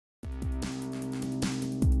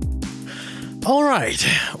Alright,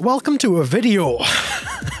 welcome to a video.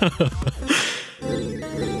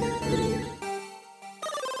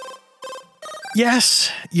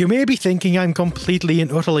 Yes, you may be thinking I'm completely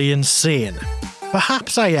and utterly insane.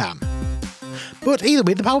 Perhaps I am. But either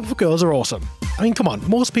way, the Powerpuff Girls are awesome. I mean, come on,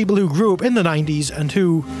 most people who grew up in the 90s and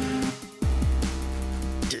who...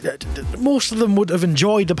 most of them would have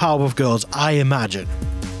enjoyed the Powerpuff Girls, I imagine.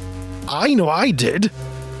 I know I did.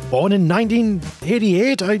 Born in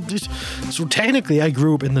 1988, so technically I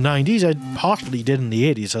grew up in the 90s. I partially did in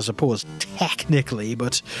the 80s, I suppose, technically,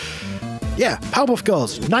 but yeah, Powerpuff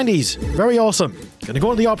Girls, 90s, very awesome. Gonna go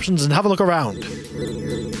to the options and have a look around.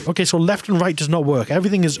 Okay, so left and right does not work.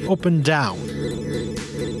 Everything is up and down.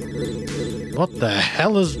 What the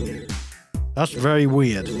hell is... That's very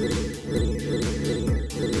weird.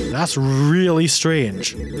 That's really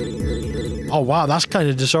strange. Oh wow, that's kind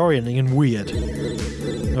of disorienting and weird.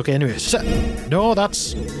 Okay, anyway, no,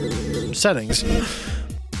 that's settings.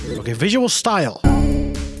 Okay, visual style.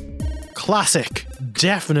 Classic,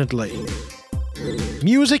 definitely.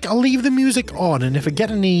 Music, I'll leave the music on, and if I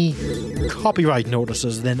get any copyright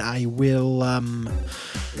notices, then I will,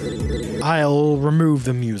 I'll remove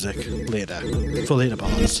the music later, for later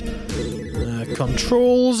parts.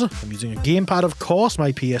 Controls, I'm using a gamepad, of course,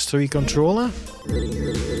 my PS3 controller.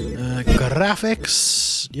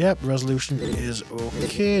 Graphics, yep, resolution is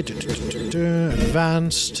okay.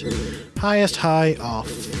 Advanced, highest high, off,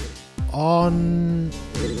 on.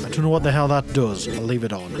 I don't know what the hell that does. I'll leave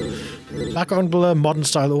it on. Background blur, modern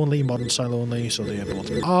style only, so they are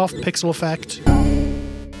both off. Pixel effect.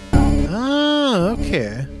 Ah,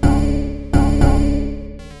 okay.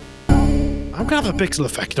 I'm gonna have a pixel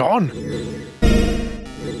effect on.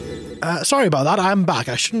 Sorry about that, I'm back.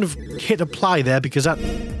 I shouldn't have hit apply there because that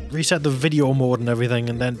reset the video mode and everything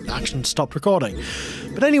and then action stopped recording.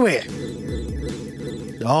 But anyway.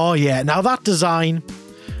 Oh yeah, now that design.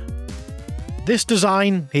 This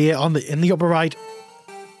design here in the upper right,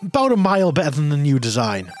 about a mile better than the new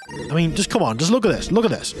design. I mean, just come on, just look at this, look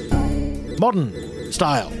at this. Modern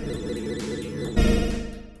style.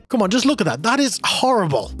 Come on, just look at that. That is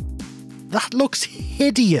horrible. That looks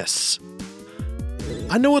hideous.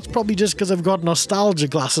 I know it's probably just because I've got nostalgia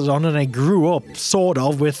glasses on and I grew up, sort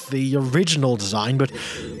of, with the original design, but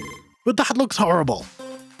that looks horrible.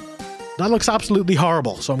 That looks absolutely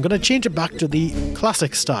horrible, so I'm going to change it back to the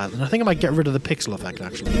classic style, and I think I might get rid of the pixel effect,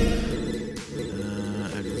 actually.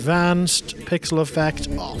 Advanced pixel effect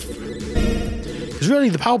off. Because really,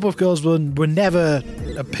 the Powerpuff Girls were never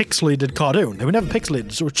a pixelated cartoon. They were never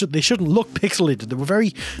pixelated, so they shouldn't look pixelated. They were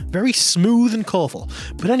very, very smooth and colourful.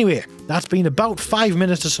 But anyway, that's been about 5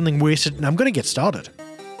 minutes of something wasted, and I'm going to get started.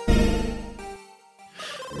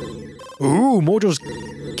 Ooh, Mojo's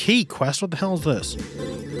Key Quest. What the hell is this?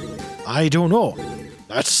 I don't know.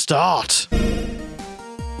 Let's start.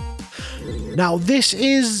 Now, it's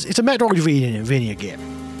a Metroidvania game.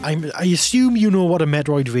 I assume you know what a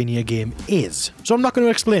Metroidvania game is, so I'm not going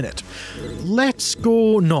to explain it. Let's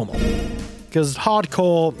go normal, because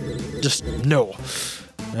hardcore, just no.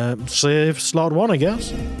 Save slot 1, I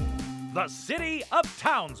guess. The city of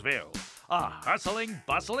Townsville, a hustling,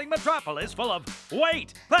 bustling metropolis full of...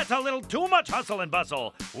 Wait, that's a little too much hustle and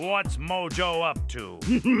bustle. What's Mojo up to?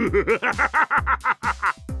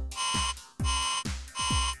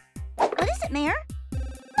 What is it, Mayor?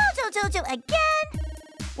 Mojo Jojo again?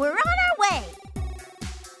 We're on our way!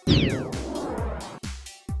 You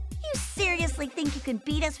seriously think you can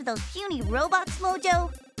beat us with those puny robots, Mojo?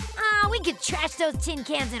 We could trash those tin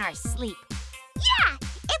cans in our sleep. Yeah!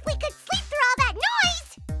 If we could sleep through all that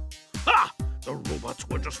noise! Ha! The robots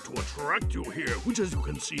were just to attract you here, which, as you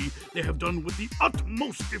can see, they have done with the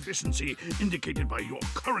utmost efficiency, indicated by your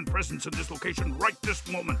current presence in this location right this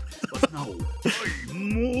moment. But now, I,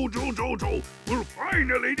 Mojo Jojo, will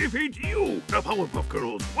finally defeat you, the Powerpuff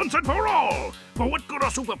Girls, once and for all! For what good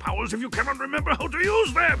are superpowers if you cannot remember how to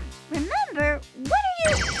use them? Remember? What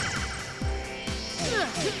are you...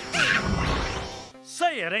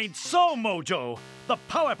 Say it ain't so, Mojo. The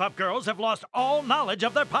Powerpuff Girls have lost all knowledge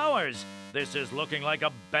of their powers. This is looking like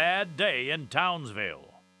a bad day in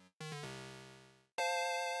Townsville.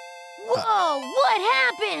 Whoa, what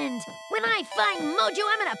happened? When I find Mojo,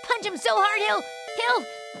 I'm gonna punch him so hard he'll...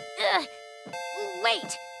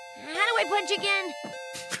 Wait, how do I punch again?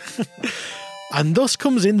 And thus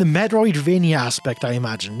comes in the Metroidvania aspect, I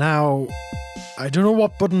imagine. Now, I don't know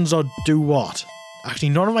what buttons do what. Actually,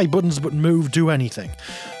 none of my buttons but move do anything.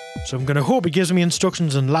 So I'm gonna hope it gives me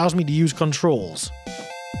instructions and allows me to use controls.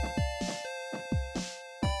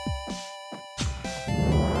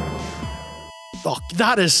 Oh,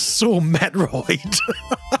 that is so Metroid.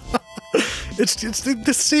 It's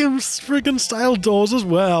the same friggin' style doors as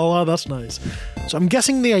well. Oh, that's nice. So I'm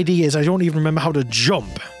guessing the idea is I don't even remember how to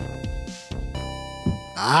jump.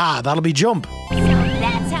 Ah, that'll be jump. So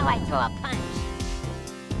that's how I throw a punch.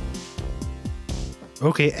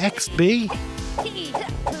 Okay, X, B.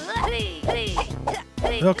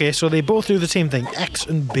 Okay, so they both do the same thing, X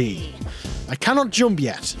and B. I cannot jump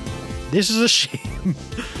yet. This is a shame.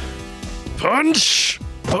 Punch!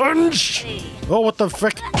 Punch! Oh, what the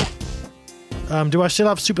frick? Do I still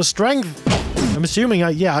have super strength? I'm assuming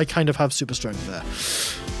I kind of have super strength there.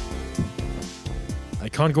 I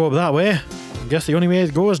can't go up that way. I guess the only way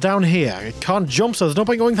to go is down here. I can't jump, so there's no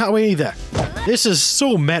point going that way either. This is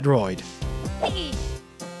so Metroid.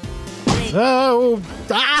 Oh!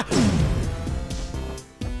 Ah!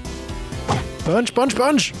 Punch, punch,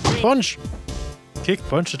 punch! Punch! Kick,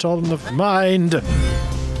 punch, it's all in the mind.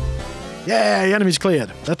 Yeah, the enemy's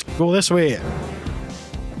cleared. Let's go this way.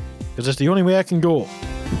 Because it's the only way I can go.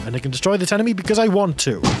 And I can destroy this enemy because I want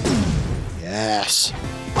to. Yes.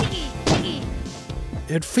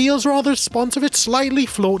 It feels rather responsive. It's slightly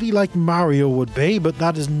floaty like Mario would be, but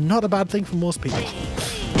that is not a bad thing for most people.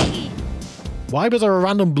 Why was there a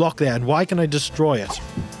random block there, and why can I destroy it?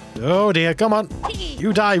 Oh dear, come on.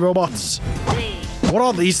 You die, robots. What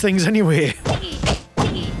are these things anyway?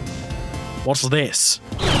 What's this?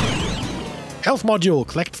 Health module.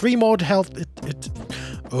 Collect 3 more health.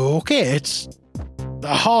 Okay, it's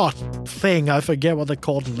a heart thing. I forget what they're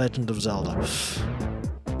called in Legend of Zelda.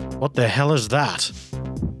 What the hell is that?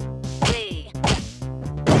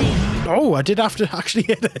 Oh, I did have to actually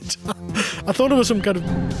hit it. I thought it was some kind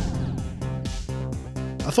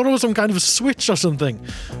of switch or something.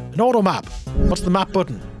 An auto map. What's the map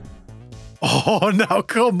button? Oh, now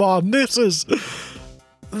come on. This is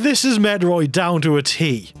Metroid down to a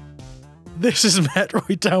T. This is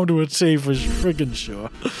Metroid down to a T for friggin' sure.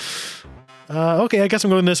 Okay, I guess I'm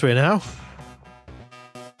going this way now.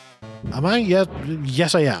 Am I? Yeah,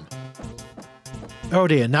 yes, I am. Oh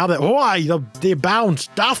dear, now that... Oh, they bounce.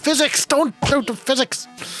 Ah, physics! Don't do the physics!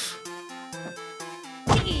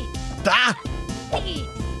 Ah!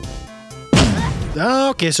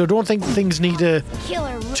 Okay, so I don't think things need to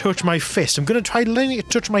touch my fist. I'm going to try letting it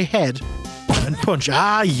touch my head and punch.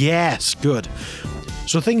 Ah, yes, good.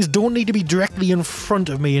 So things don't need to be directly in front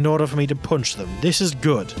of me in order for me to punch them. This is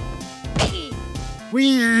good.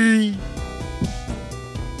 Whee!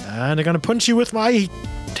 And I'm going to punch you with my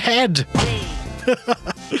head.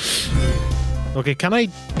 Okay, can I...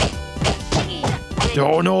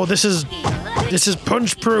 Oh no, this is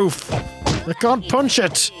punch proof. I can't punch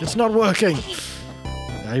it. It's not working.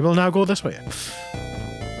 I will now go this way.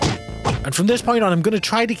 And from this point on, I'm going to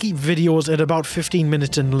try to keep videos at about 15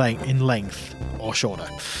 minutes in length. Or shorter.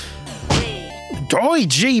 Oi,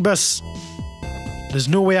 jeebus! There's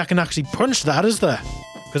no way I can actually punch that, is there?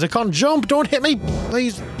 Because I can't jump. Don't hit me,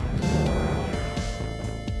 please.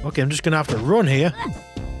 Okay, I'm just going to have to run here.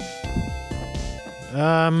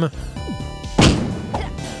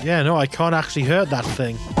 Yeah, no, I can't actually hurt that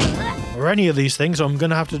thing. Or any of these things, so I'm going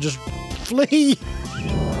to have to just flee.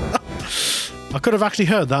 I could have actually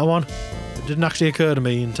heard that one. It didn't actually occur to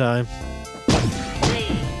me in time.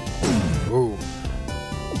 Ooh.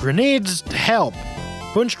 Grenades help.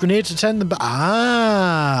 Punch grenades to send them back.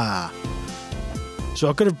 Ah. So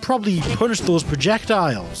I could have probably punched those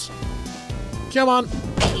projectiles. Come on.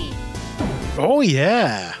 Oh,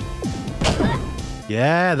 yeah.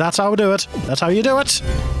 Yeah, that's how we do it. That's how you do it.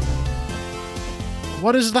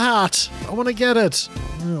 What is that? I want to get it.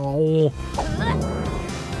 Oh.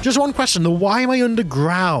 Just one question, though. Why am I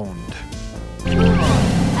underground? I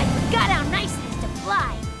forgot how nice it is to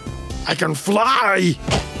fly. I can fly!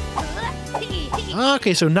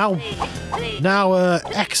 Okay, so now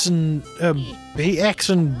X and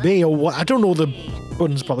B, or what? I don't know the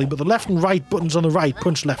buttons probably, but the left and right buttons on the right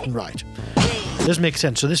punch left and right. This makes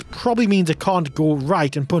sense. So this probably means I can't go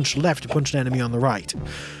right and punch left to punch an enemy on the right.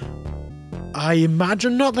 I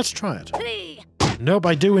imagine not. Let's try it. Nope,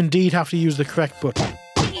 I do indeed have to use the correct button.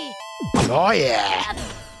 Oh yeah!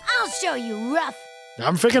 I'll show you, rough.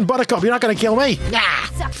 I'm freaking Buttercup. You're not gonna kill me. Ah,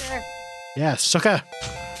 sucker. Yeah, sucker.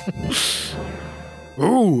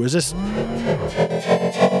 Ooh, is this...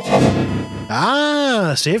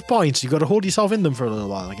 Ah, save points. You gotta hold yourself in them for a little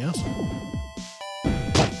while, I guess.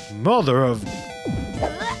 Mother of...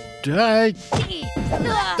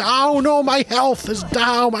 Oh no, my health is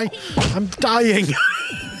down. I'm dying.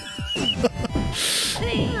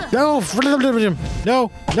 No, no,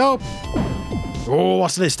 no. Oh,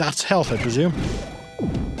 what's this? That's health, I presume.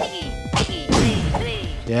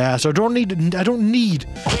 Yeah, so I don't need to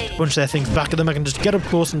punch their things back at them. I can just get up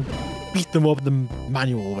close and beat them up the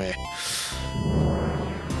manual way.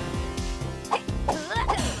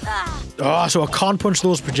 Oh, so I can't punch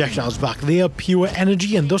those projectiles back. They are pure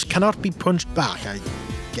energy and thus cannot be punched back. I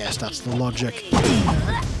guess that's the logic.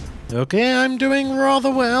 Okay, I'm doing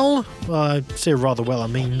rather well. Well, I say rather well, I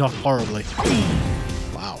mean not horribly.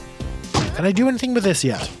 Wow. Can I do anything with this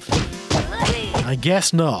yet? I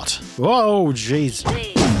guess not. Whoa, jeez.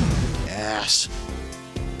 Yes.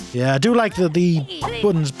 Yeah, I do like that the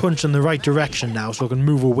buttons punch in the right direction now so I can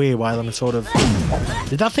move away while I'm sort of...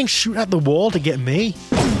 Did that thing shoot at the wall to get me?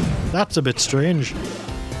 That's a bit strange.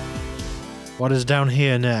 What is down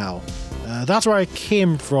here now? That's where I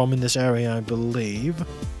came from in this area, I believe.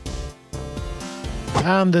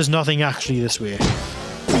 And there's nothing actually this way.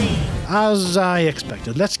 As I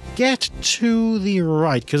expected. Let's get to the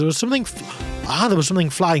right, because there was something... there was something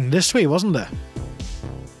flying this way, wasn't there?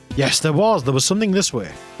 Yes, there was. There was something this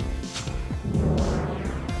way.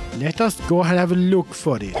 Let us go ahead and have a look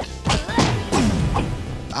for it.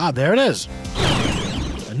 Ah, there it is.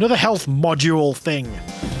 Another health module thing.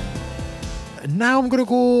 And now I'm going to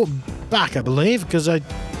go back, I believe, because I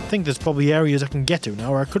think there's probably areas I can get to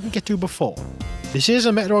now where I couldn't get to before. This is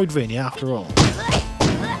a Metroidvania after all.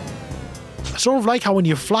 I sort of like how when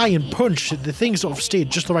you fly and punch, the things sort of stay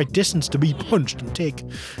just the right distance to be punched and take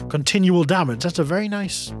continual damage. That's a very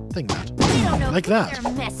nice thing, that. Like that.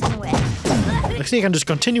 Like, see, I can just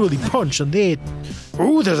continually punch and they...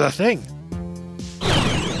 Ooh, there's a thing.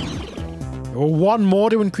 Oh, one more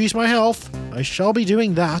to increase my health. I shall be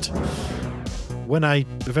doing that. When I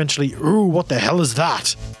eventually... Ooh, what the hell is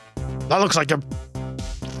that? That looks like a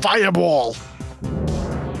fireball.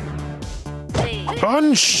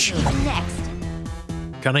 Punch!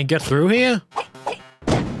 Can I get through here?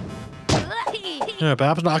 Yeah,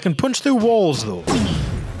 perhaps not. I can punch through walls, though.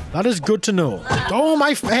 That is good to know. Oh,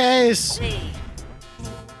 my face!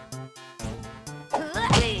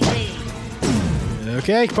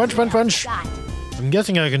 Okay, punch, punch, punch. I'm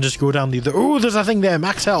guessing I can just go down the... Ooh, there's a thing there.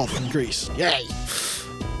 Max health increase. Yay!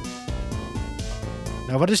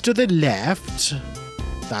 Now, what is to the left?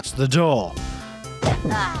 That's the door.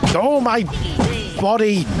 Oh, my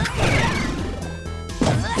body!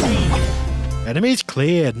 Enemies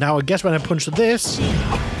cleared. Now, I guess when I punch this,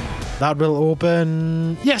 that will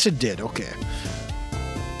open... Yes, it did. Okay.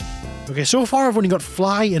 Okay, so far I've only got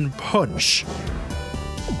fly and punch.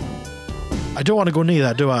 I don't want to go near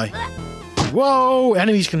that, do I? Whoa!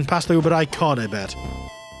 Enemies can pass through, but I can't, I bet.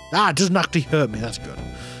 Ah, it doesn't actually hurt me. That's good.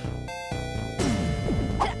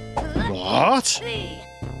 What?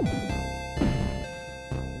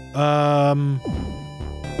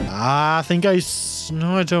 I think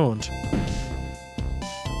no, I don't.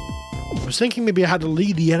 I was thinking maybe I had to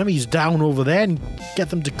lead the enemies down over there and get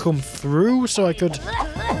them to come through so I could...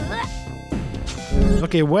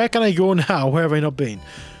 Okay, where can I go now? Where have I not been?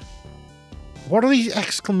 What are these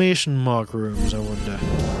exclamation mark rooms, I wonder?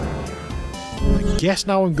 I guess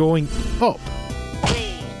now I'm going up.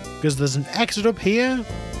 Because there's an exit up here,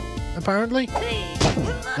 apparently.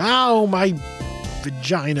 Ow, my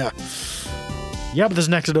vagina. Yeah, but there's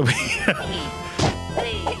an exit up here.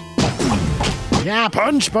 Yeah,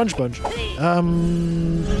 punch, punch, punch. Right,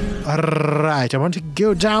 I want to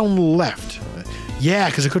go down left. Yeah,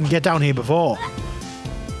 because I couldn't get down here before.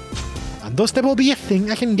 And thus there will be a thing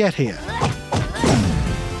I can get here.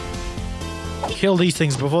 Kill these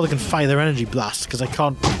things before they can fire their energy blasts, because I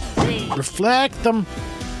can't reflect them.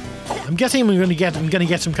 I'm guessing I'm gonna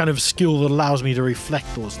get some kind of skill that allows me to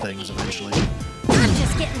reflect those things eventually. I'm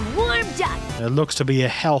just getting warmed up. There looks to be a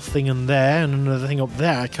health thing in there, and another thing up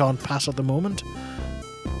there I can't pass at the moment.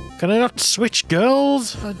 Can I not switch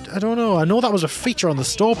girls? I don't know. I know that was a feature on the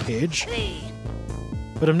store page,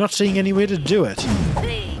 but I'm not seeing any way to do it.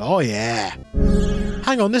 Oh yeah.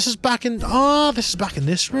 Hang on, this is back in... Oh, this is back in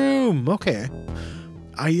this room. Okay.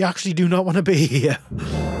 I actually do not want to be here.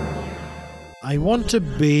 I want to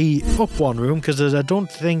be up one room, because I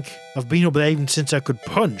don't think I've been up there even since I could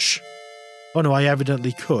punch. Oh no, I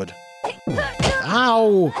evidently could.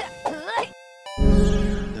 Ow!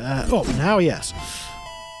 Up now, yes.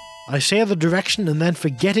 I say the direction and then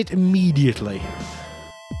forget it immediately.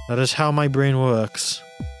 That is how my brain works.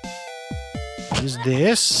 Is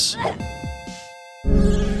this...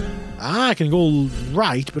 Ah, I can go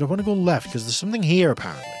right, but I want to go left, because there's something here,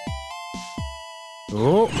 apparently.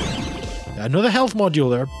 Oh! Another health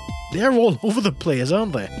module. They're all over the place,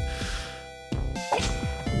 aren't they?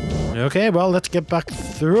 Okay, well, let's get back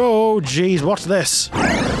through. Oh, jeez, what's this?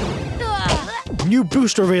 New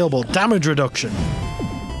booster available. Damage reduction.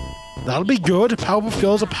 That'll be good. Powerpuff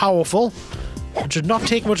Girls are powerful and should not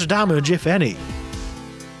take much damage, if any.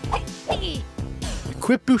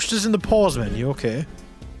 equip boosters in the pause menu, okay.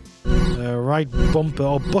 Right bumper,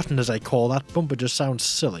 or button as I call that. Bumper just sounds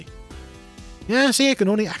silly. Yeah, see, I can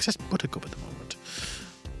only access Buttercup at the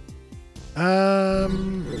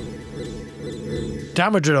moment.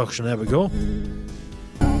 Damage reduction, there we go.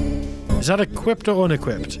 Is that equipped or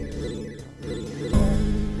unequipped?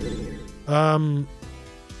 I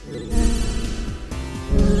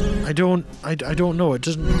don't know. It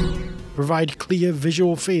doesn't provide clear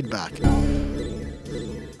visual feedback.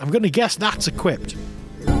 I'm gonna guess that's equipped.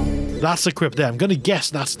 That's equipped there. I'm gonna guess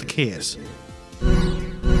that's the case.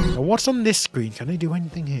 Now what's on this screen? Can I do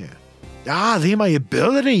anything here? Ah, they're my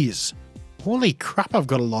abilities! Holy crap, I've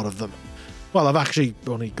got a lot of them. Well, I've actually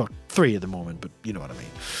only got 3 at the moment, but you know what I mean.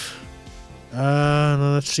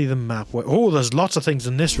 Now let's see the map. Oh, there's lots of things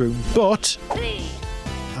in this room, but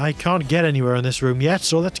I can't get anywhere in this room yet,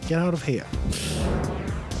 so let's get out of here.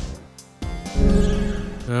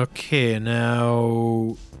 Okay,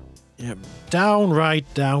 now... Yep, down, right,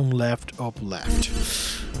 down, left, up, left.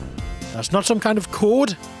 That's not some kind of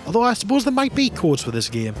code, although I suppose there might be codes for this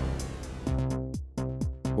game.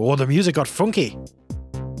 Oh, the music got funky.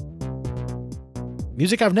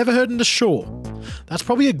 Music I've never heard in the show. That's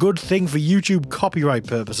probably a good thing for YouTube copyright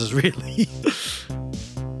purposes, really.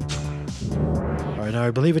 Alright, now I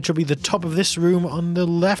believe it should be the top of this room on the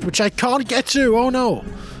left, which I can't get to! Oh no!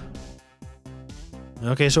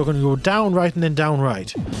 Okay, so I'm going to go down, right, and then down,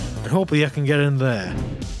 right. And hopefully I can get in there.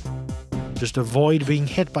 Just avoid being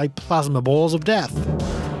hit by plasma balls of death.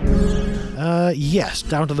 Yes,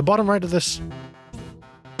 down to the bottom right of this.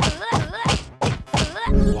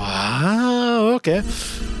 Wow, okay.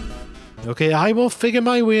 Okay, I will figure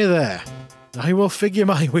my way there. I will figure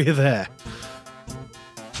my way there.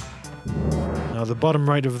 Now the bottom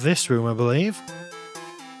right of this room, I believe.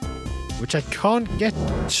 Which I can't get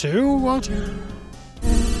to? What?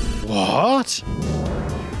 What?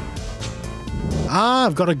 Ah,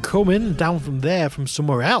 I've got to come in down from there from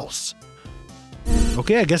somewhere else.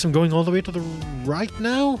 Okay, I guess I'm going all the way to the right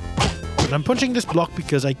now. And I'm punching this block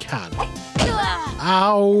because I can.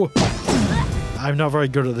 Ow! I'm not very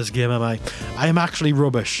good at this game, am I? I am actually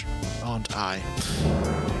rubbish, aren't I?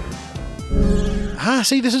 Ah,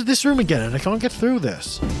 see, this is this room again, and I can't get through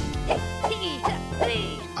this.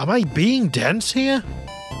 Am I being dense here?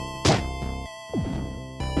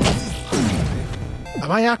 Am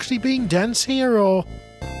I actually being dense here, or...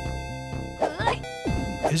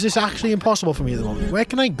 is this actually impossible for me at the moment? Where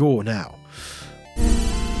can I go now?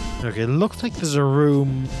 Okay, it looks like there's a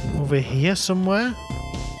room over here somewhere.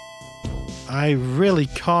 I really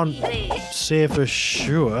can't say for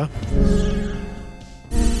sure.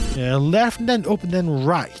 Yeah, left and then up and then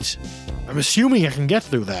right. I'm assuming I can get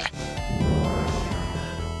through there.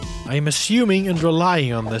 I'm assuming and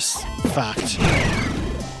relying on this fact.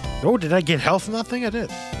 Oh, did I get health from that thing? I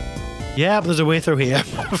did. Yeah, but there's a way through here.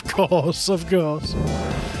 Of course, of course.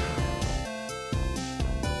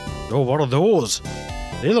 Oh, what are those?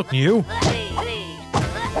 They look new.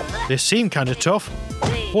 They seem kind of tough.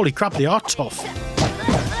 Holy crap, they are tough.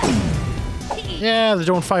 Yeah, they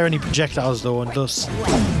don't fire any projectiles though, and thus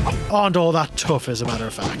aren't all that tough, as a matter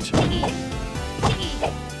of fact.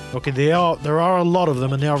 Okay, there are a lot of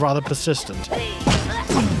them, and they are rather persistent.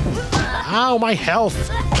 Ow, my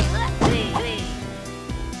health!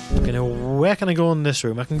 Okay, now where can I go in this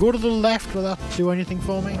room? I can go to the left. Will that do anything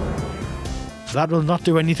for me? That will not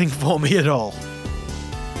do anything for me at all.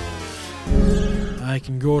 I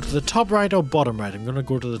can go to the top right or bottom right. I'm going to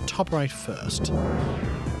go to the top right first.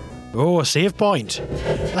 Oh, a save point.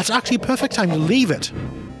 That's actually a perfect time to leave it,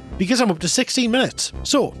 because I'm up to 16 minutes.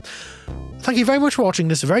 So, thank you very much for watching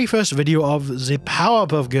this very first video of the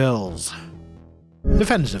Powerpuff Girls.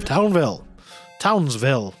 Defenders of Townsville.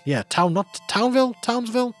 Townsville. Yeah, not Townville?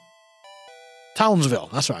 Townsville? Townsville,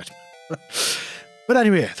 that's right. But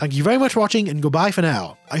anyway, thank you very much for watching, and goodbye for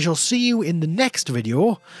now. I shall see you in the next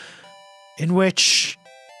video, in which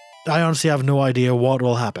I honestly have no idea what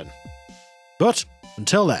will happen. But,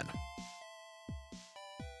 until then.